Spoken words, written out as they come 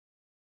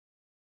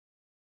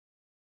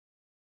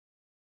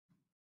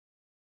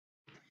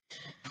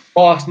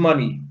Fast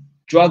money,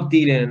 drug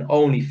dealing, and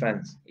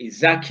OnlyFans.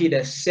 Exactly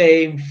the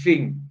same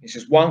thing. It's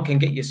just one can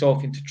get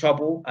yourself into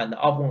trouble and the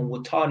other one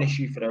will tarnish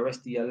you for the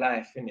rest of your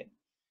life, innit?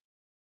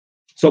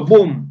 So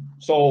boom.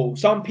 So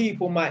some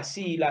people might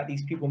see like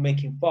these people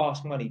making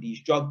fast money,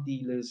 these drug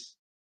dealers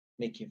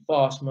making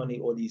fast money,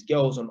 or these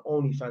girls on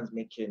OnlyFans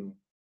making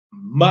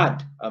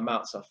mad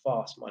amounts of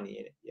fast money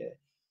in it.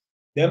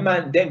 Yeah.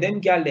 Them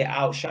gal, they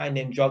outshine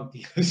them drug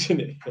dealers, in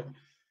it.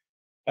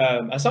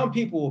 And some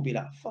people will be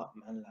like, fuck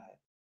man, like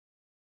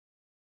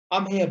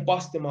I'm here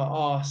busting my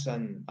ass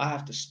and I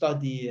have to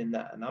study and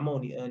that, and I'm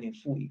only earning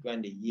 40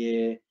 grand a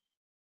year.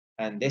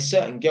 And there's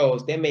certain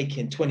girls, they're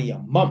making 20 a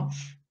month.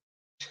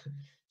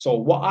 So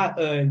what I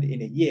earned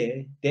in a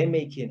year, they're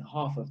making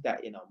half of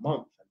that in a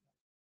month.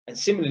 And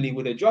similarly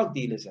with the drug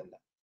dealers and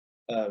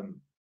that.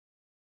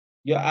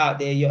 You're out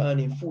there, you're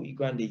earning 40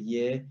 grand a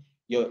year,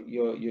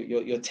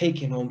 you're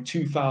taking home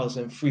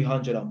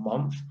 2,300 a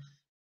month.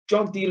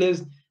 Drug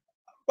dealers,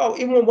 well,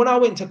 even when I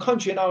went to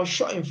country and I was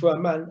shotting for a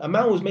man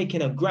was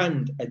making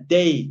 £1,000 a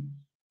day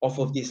off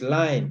of this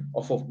line,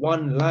 off of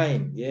one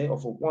line, yeah,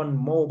 off of one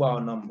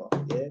mobile number,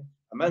 yeah.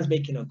 A man's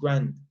making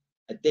 £1,000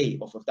 a day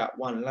off of that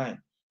one line,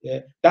 yeah.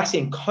 That's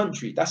in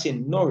country, that's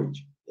in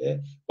Norwich, yeah.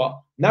 But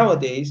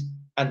nowadays,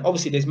 and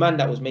obviously there's man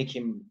that was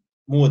making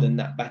more than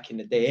that back in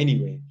the day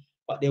anyway.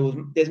 But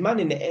there's man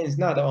in the ends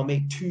now that will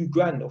make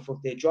 £2,000 off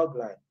of their drug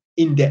line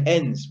in the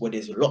ends where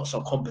there's lots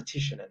of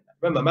competition. And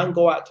remember, man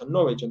go out to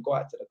Norwich and go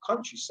out to the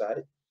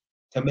countryside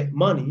to make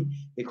money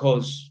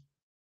because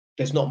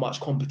there's not much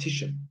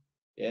competition.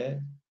 Yeah,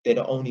 they're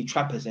the only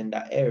trappers in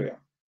that area.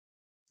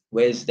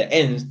 Whereas the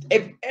ends,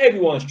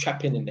 everyone's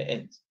trapping in the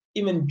ends.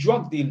 Even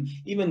drug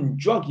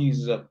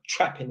users are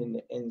trapping in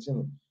the ends,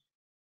 isn't it?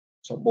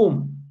 So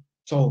boom.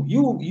 So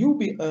you'll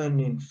be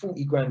earning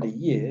 40 grand a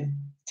year,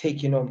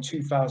 taking on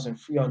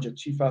 2,300,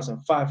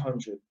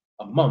 2,500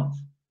 a month.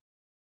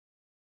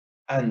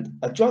 And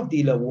a drug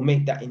dealer will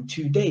make that in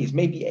 2 days,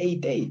 maybe a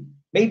day.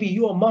 Maybe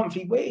your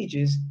monthly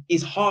wages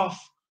is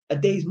half a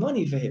day's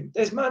money for him.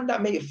 There's man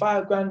that make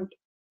 5 grand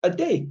a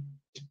day.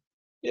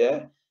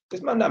 Yeah.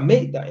 There's man that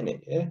make that in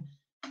it. Yeah.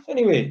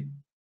 Anyway,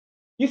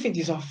 you think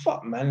this a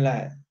fuck, man.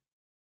 Like,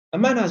 a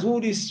man has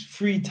all this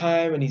free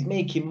time and he's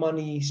making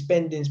money,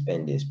 spending,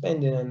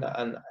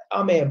 and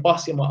I'm here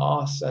busting my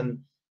ass, and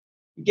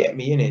you get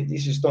me, innit?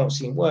 This just don't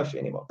seem worth it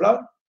anymore.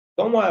 Blood,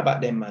 don't worry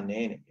about them man there,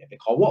 innit? Yeah,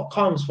 because what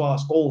comes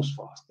fast goes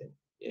fast, innit?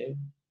 Yeah.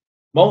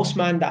 Most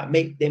man that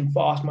make them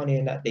fast money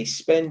and that they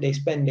spend,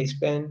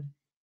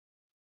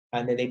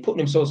 and then they put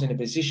themselves in a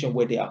position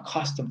where they are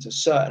accustomed to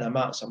certain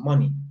amounts of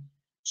money.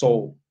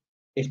 So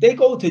if they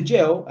go to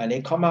jail and they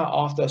come out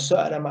after a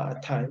certain amount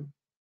of time,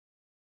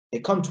 they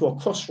come to a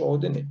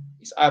crossroad, innit?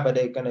 It's either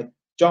they're gonna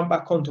jump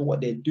back onto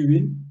what they're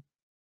doing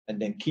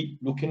and then keep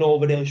looking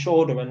over their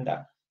shoulder and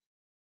that,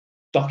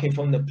 ducking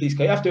from the police.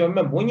 Because you have to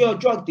remember, when you're a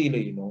drug dealer,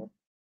 you know,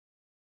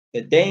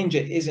 the danger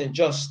isn't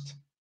just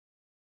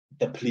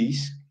the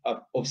police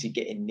obviously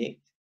getting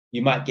nicked.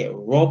 You might get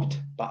robbed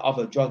by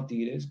other drug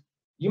dealers.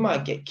 You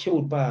might get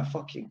killed by a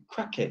fucking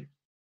crackhead.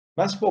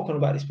 I've spoken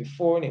about this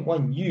before, innit?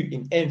 One youth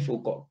in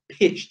Enfield got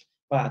pitched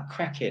by a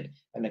crackhead,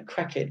 and the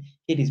crackhead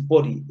hid his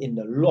body in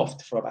the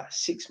loft for about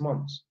 6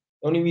 months.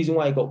 The only reason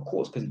why he got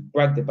caught is because he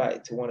bragged about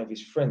it to one of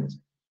his friends.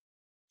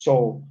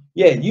 So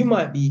yeah, you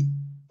might be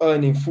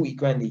earning 40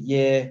 grand a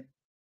year,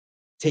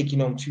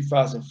 taking on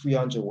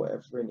 2,300,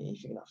 whatever, and you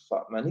think, like,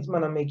 fuck, man, these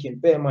men are making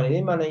bare money.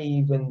 These men are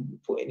even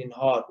putting in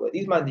hard work.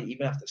 These men didn't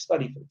even have to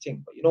study for the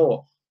thing. But you know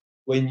what?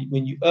 When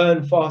you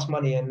earn fast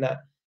money and that,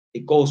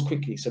 it goes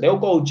quickly. So they'll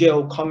go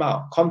jail, come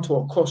out, come to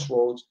a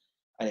crossroads,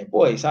 and then,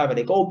 boy, it's either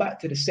they go back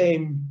to the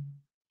same,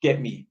 get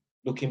me,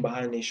 looking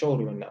behind their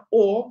shoulder and that,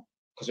 or,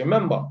 because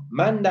remember,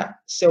 man that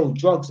sell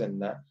drugs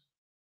and that,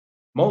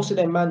 most of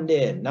them man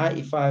there,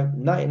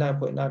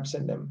 99.9%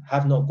 of them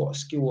have not got a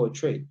skill or a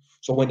trade.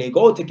 So when they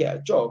go to get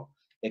a job,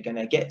 they're going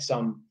to get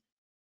some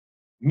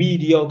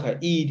mediocre,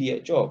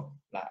 idiot job,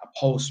 like a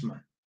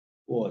postman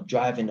or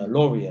driving a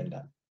lorry and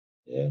that.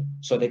 Yeah.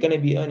 So they're going to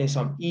be earning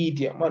some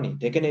idiot money.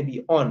 They're going to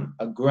be on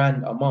 £1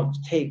 grand a month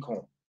take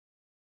home.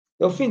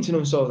 They'll think to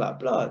themselves like,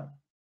 blood,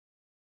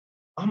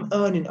 I'm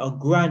earning £1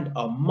 grand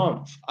a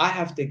month. I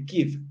have to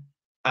give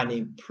an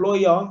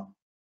employer,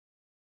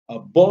 a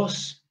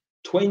boss,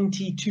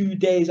 22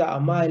 days out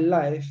of my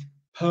life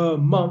per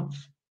month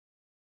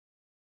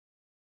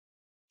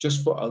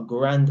just for £1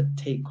 grand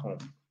take home.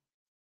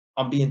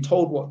 I'm being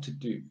told what to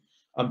do.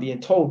 I'm being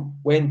told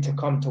when to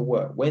come to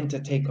work, when to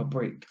take a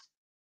break.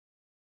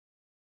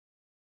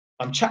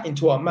 I'm chatting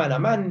to a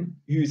man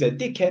who's a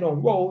dickhead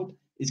on road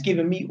is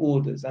giving me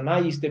orders, and I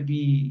used to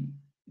be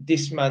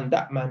this man,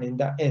 that man in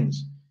that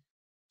ends.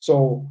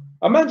 So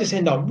a man just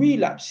end up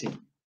relapsing.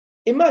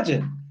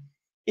 Imagine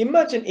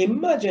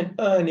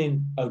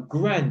earning £1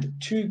 grand,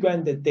 £2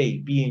 grand a day,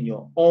 being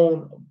your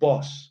own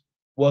boss,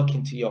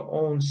 working to your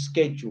own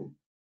schedule,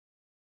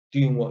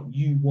 doing what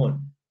you want.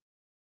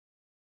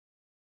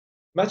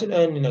 Imagine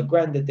earning £1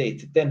 grand a day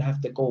to then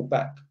have to go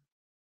back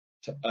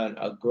to earn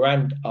 £1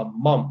 grand a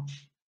month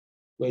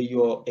where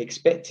you're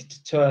expected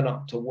to turn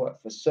up to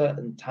work for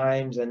certain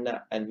times and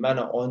that, and man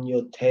are on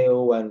your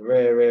tail and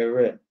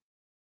rare.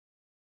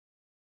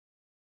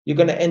 You're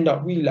going to end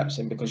up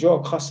relapsing because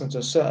you're accustomed to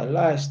a certain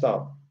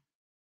lifestyle.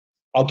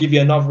 I'll give you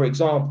another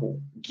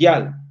example.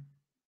 Gyal,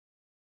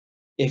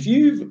 if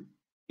you've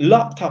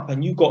lucked up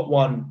and you got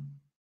one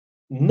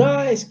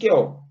nice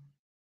girl,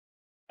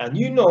 and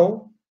you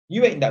know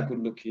you ain't that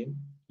good looking,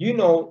 you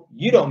know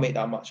you don't make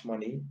that much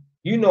money,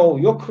 you know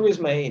your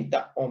charisma ain't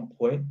that on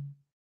point,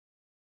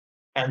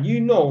 and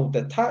you know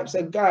the types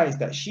of guys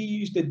that she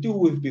used to deal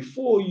with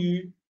before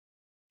you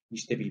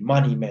used to be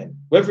money men,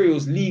 whether it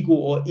was legal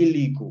or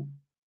illegal,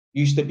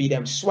 used to be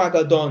them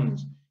swagger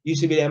dons,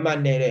 used to be their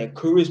man there, their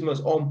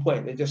charisma's on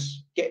point, they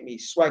just get me,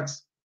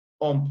 swags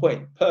on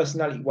point,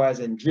 personality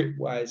wise and drip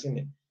wise,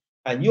 innit?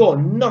 And you're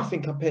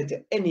nothing compared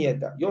to any of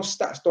that. Your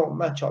stats don't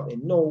match up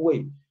in no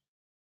way.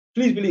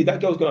 Please believe that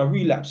girl's gonna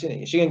relapse,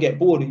 innit? She's gonna get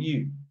bored of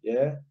you,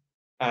 yeah?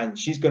 And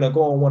she's gonna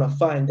go and wanna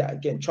find that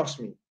again, trust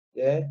me,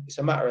 yeah? It's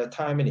a matter of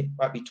time, innit?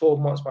 Might be 12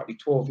 months, might be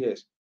 12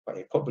 years, but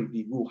it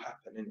probably will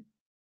happen, innit?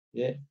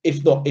 Yeah?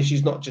 If not, if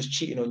she's not just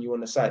cheating on you on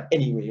the side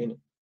anyway, innit?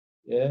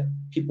 Yeah?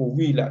 People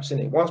relapse,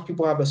 innit? Once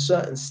people have a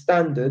certain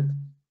standard,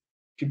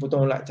 people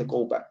don't like to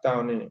go back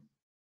down, innit?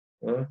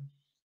 Yeah?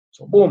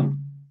 So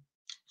boom.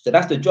 So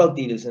that's the drug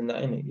dealers and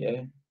that, innit?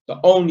 Yeah? The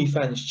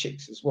OnlyFans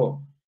chicks as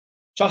well.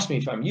 Trust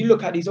me, fam, you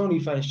look at these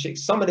OnlyFans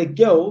chicks, some of the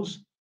girls,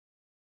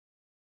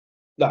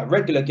 like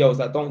regular girls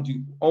that don't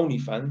do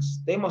OnlyFans,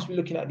 they must be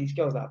looking at these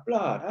girls like,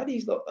 blood, how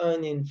these lot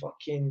earning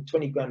fucking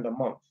 20 grand a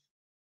month,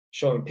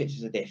 showing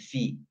pictures of their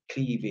feet,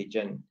 cleavage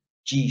and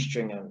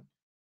G-string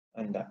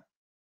and that.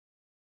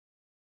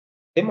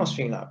 They must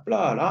think like,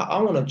 blood, I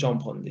want to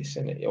jump on this,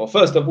 innit? Well,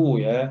 first of all,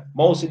 yeah,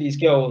 most of these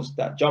girls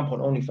that jump on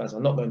OnlyFans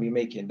are not going to be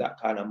making that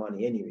kind of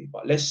money anyway.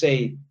 But let's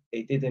say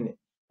they did, innit?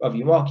 Well,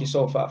 you mark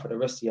yourself out for the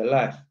rest of your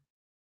life.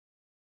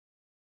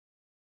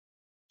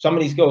 Some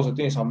of these girls are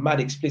doing some mad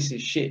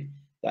explicit shit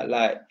that,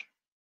 like,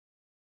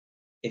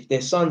 if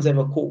their sons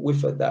ever caught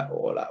whiff of that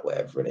or like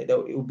whatever, it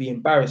will be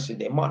embarrassing.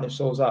 They mark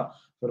themselves out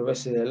for the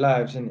rest of their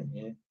lives, innit?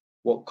 Yeah.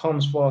 What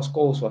comes fast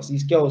goes fast.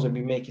 These girls will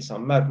be making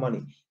some mad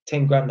money,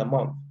 10 grand a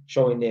month,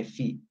 showing their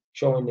feet,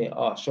 showing their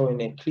ass, showing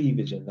their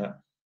cleavage and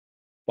that.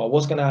 But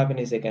what's gonna happen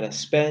is they're gonna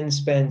spend.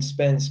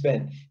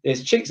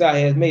 There's chicks out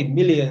here that made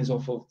millions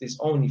off of this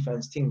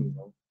OnlyFans thing, you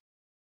know.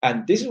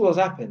 And this is what's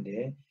happened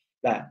here.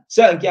 Like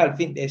certain girls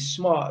think they're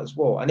smart as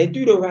well, and they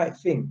do the right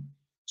thing.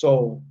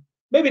 So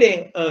maybe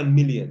they earn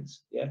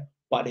millions, yeah,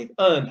 but they've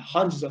earned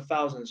hundreds of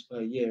thousands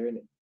per year,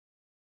 innit?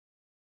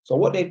 So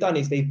what they've done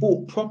is they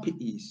bought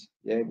properties,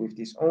 yeah, with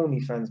this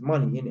OnlyFans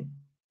money, innit?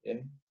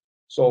 Yeah.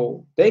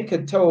 So they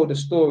could tell the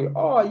story,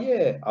 oh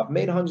yeah, I've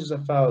made hundreds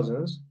of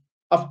thousands.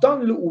 I've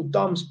done little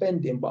dumb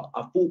spending, but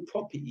I've bought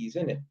properties,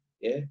 innit?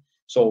 Yeah.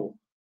 So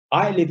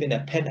I live in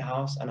a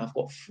penthouse and I've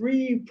got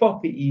 3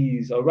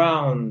 properties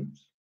around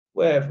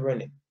wherever,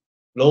 innit?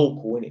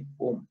 Local, innit?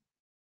 Boom.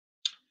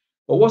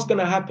 But what's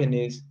gonna happen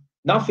is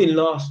nothing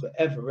lasts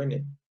forever,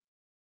 innit?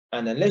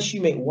 And unless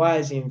you make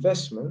wise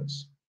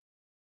investments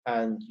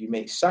and you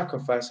make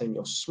sacrifice and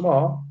you're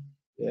smart,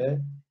 yeah,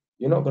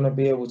 you're not gonna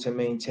be able to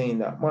maintain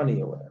that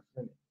money or whatever,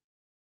 innit?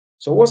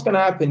 So what's gonna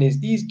happen is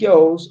these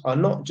girls are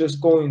not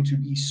just going to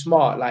be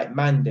smart like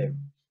man them.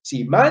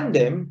 See, man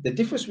them, the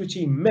difference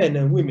between men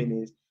and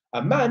women is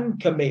a man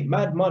can make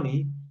mad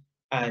money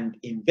and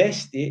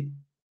invest it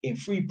in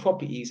 3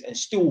 properties and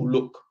still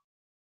look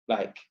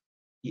like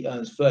he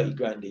earns 30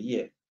 grand a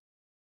year.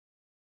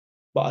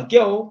 But a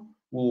girl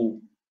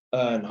will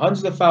earn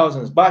hundreds of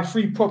thousands, buy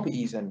 3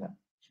 properties and that,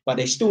 but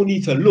they still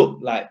need to look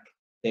like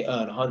they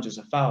earn hundreds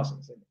of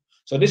thousands.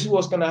 So this is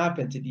what's going to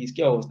happen to these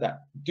girls that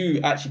do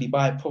actually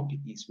buy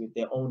properties with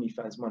their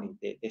OnlyFans money.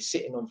 They're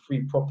sitting on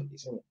 3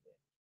 properties, isn't it?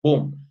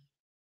 Boom.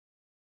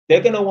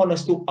 They're going to want to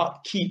still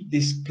upkeep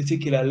this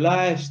particular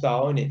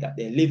lifestyle, in it, that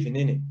they're living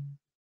in it,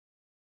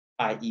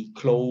 i.e.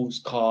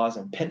 clothes, cars,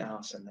 and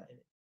penthouse and that. Innit?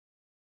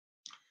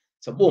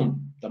 So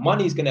boom, the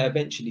money is going to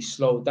eventually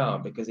slow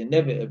down because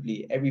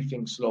inevitably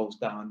everything slows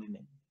down, in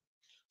it.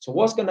 So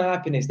what's going to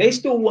happen is they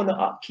still want to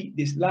upkeep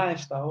this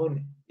lifestyle,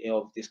 innit? You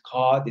know, this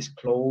car, this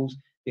clothes,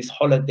 this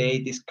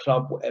holiday, this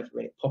club, whatever,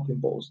 innit? Popping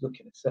bottles,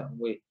 looking a certain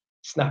way,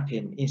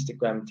 snapping,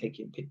 Instagram,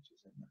 taking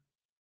pictures. And that.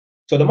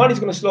 So the money's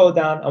going to slow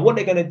down, and what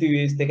they're going to do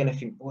is they're going to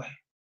think, boy,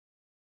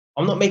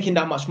 I'm not making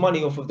that much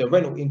money off of the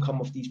rental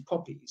income of these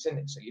properties,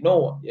 innit? So you know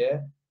what, yeah?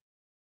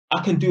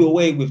 I can do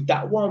away with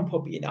that one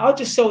property, and I'll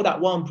just sell that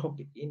one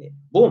property, innit?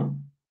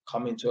 Boom,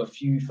 come into a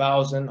few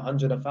thousand,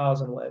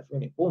 100,000, whatever,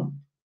 innit? Boom,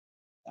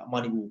 that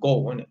money will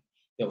go, innit?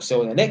 They'll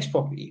sell the next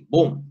property,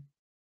 boom.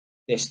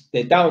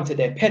 They're down to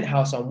their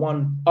penthouse on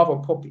one other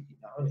property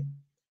now, innit?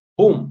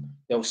 Boom,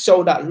 they'll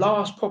sell that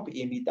last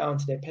property and be down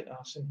to their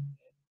penthouse, innit?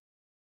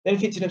 Then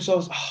think to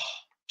themselves,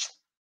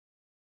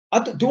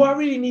 do I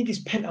really need this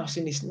penthouse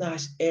in this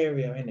nice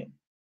area, innit?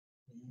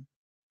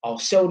 I'll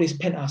sell this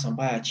penthouse and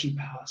buy a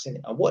cheaper house,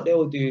 innit? And what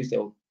they'll do is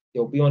they'll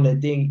be on a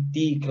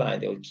decline.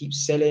 They'll keep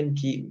selling,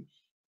 keep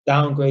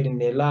downgrading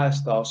their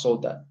lifestyle so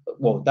that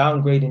well,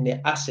 downgrading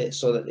their assets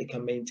so that they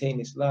can maintain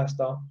this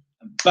lifestyle,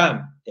 and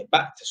bam, they're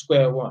back to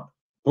square one,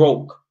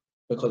 broke.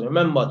 Because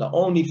remember, the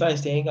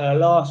OnlyFans thing ain't gonna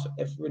last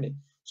forever, innit?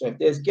 So if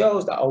there's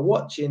girls that are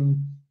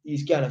watching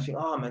these guys and think,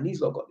 oh man,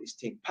 these lot got this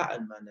thing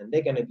pattern, man, and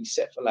they're gonna be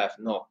set for life.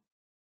 No.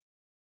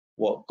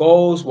 What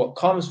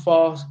comes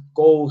fast,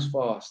 goes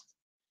fast.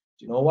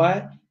 Do you know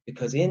why?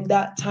 Because in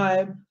that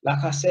time,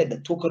 like I said, they're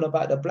talking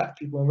about the black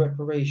people and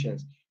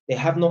reparations. They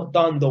have not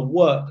done the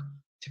work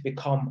to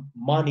become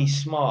money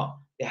smart.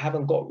 They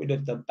haven't got rid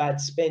of the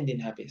bad spending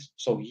habits.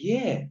 So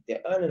yeah,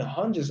 they're earning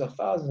hundreds of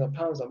thousands of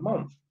pounds a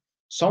month.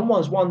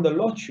 Someone's won the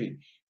lottery.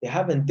 They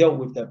haven't dealt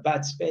with the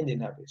bad spending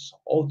habits. So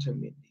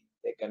ultimately,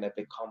 they're going to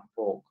become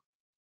broke.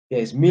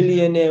 There's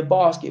millionaire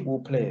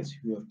basketball players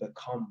who have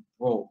become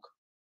broke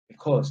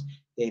because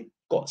they've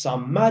got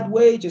some mad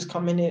wages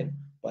coming in,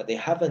 but they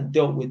haven't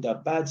dealt with the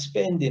bad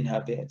spending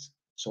habits.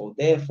 So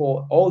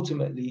therefore,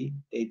 ultimately,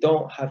 they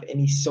don't have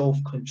any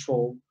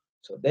self-control.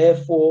 So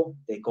therefore,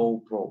 they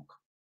go broke.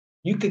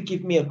 You could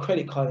give me a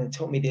credit card and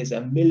tell me there's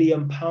 £1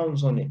 million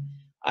on it.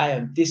 I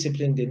am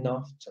disciplined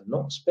enough to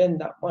not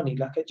spend that money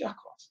like a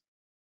jackass.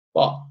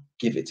 But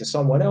give it to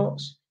someone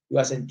else who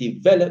hasn't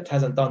developed,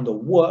 hasn't done the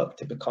work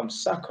to become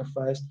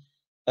sacrificed,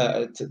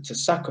 to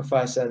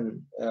sacrifice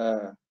and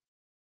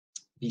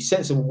be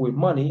sensible with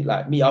money.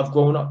 Like me, I've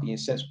grown up being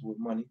sensible with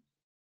money.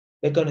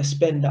 They're going to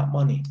spend that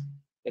money.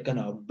 They're going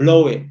to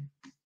blow it.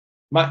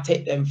 Might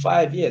take them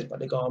 5 years, but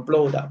they're going to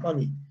blow that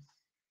money.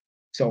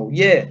 So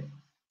yeah,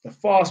 the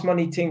fast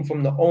money thing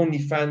from the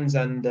OnlyFans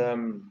and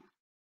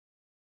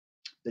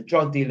the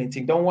drug dealing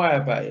thing, don't worry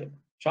about it.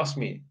 Trust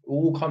me, it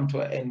will all come to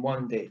an end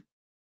one day.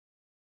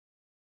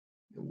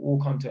 It will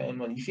all come to an end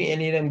one day. You think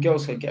any of them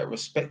girls could get a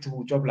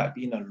respectable job like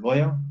being a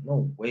lawyer?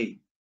 No way.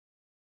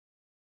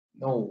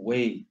 No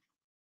way.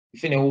 You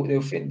think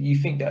they'll think? You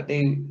think that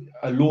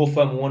a law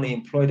firm will want to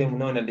employ them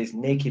knowing that there's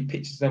naked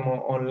pictures of them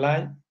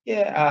online?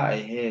 Get out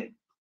of here.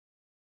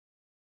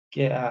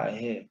 Get out of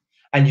here.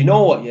 And you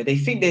know what? Yeah, they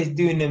think they're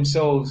doing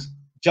themselves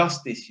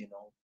justice, you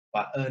know,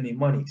 by earning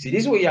money. See,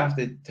 this is what you have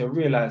to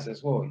realize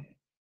as well. Yeah?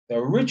 The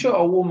richer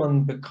a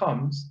woman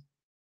becomes,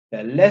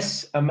 the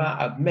less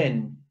amount of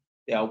men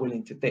they are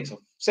willing to date. So,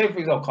 say for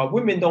example,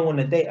 women don't want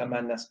to date a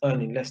man that's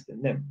earning less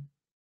than them.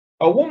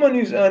 A woman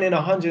who's earning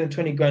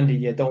 120 grand a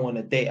year don't want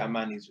to date a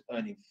man who's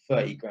earning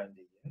 30 grand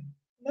a year.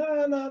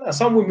 No.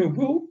 Some women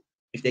will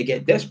if they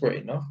get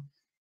desperate enough.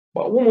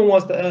 But a woman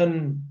wants to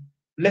earn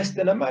less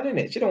than a man,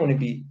 innit? She don't want to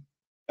be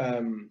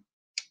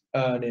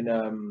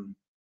earning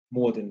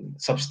more than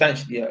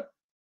substantially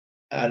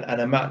an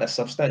amount that's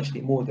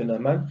substantially more than a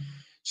man.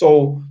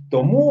 So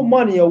the more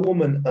money a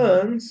woman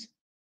earns,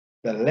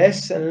 the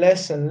less and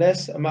less and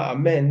less amount of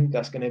men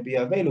that's going to be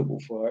available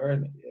for her,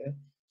 innit? Yeah.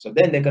 So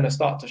then they're going to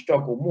start to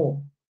struggle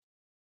more.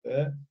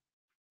 Yeah.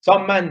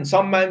 Some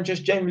man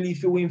just generally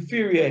feel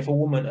inferior if a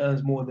woman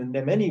earns more than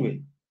them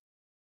anyway.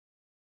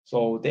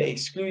 So they're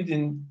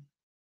excluding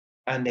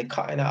and they're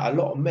cutting out a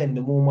lot of men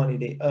the more money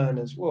they earn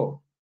as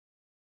well.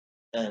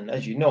 And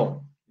as you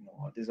know,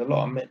 there's a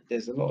lot of men,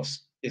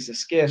 it's a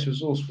scarce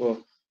resource for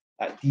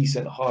like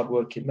decent,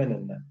 hardworking men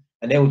and that.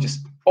 And they will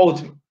just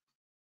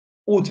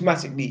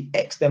automatically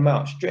X them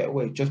out straight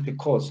away just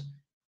because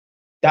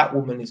that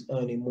woman is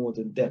earning more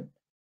than them.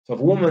 So if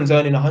a woman's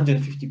earning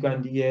 150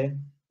 grand a year,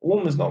 a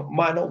woman's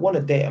might not want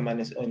to date a man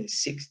that's earning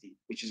 60,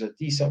 which is a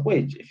decent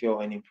wage if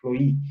you're an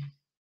employee.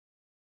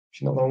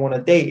 She's not going to want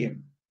to date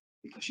him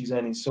because she's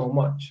earning so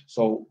much.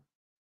 So,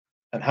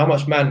 and how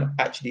much men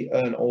actually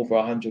earn over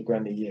 100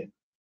 grand a year?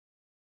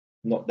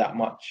 Not that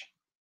much.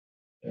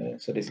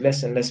 So there's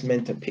less and less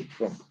men to pick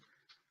from.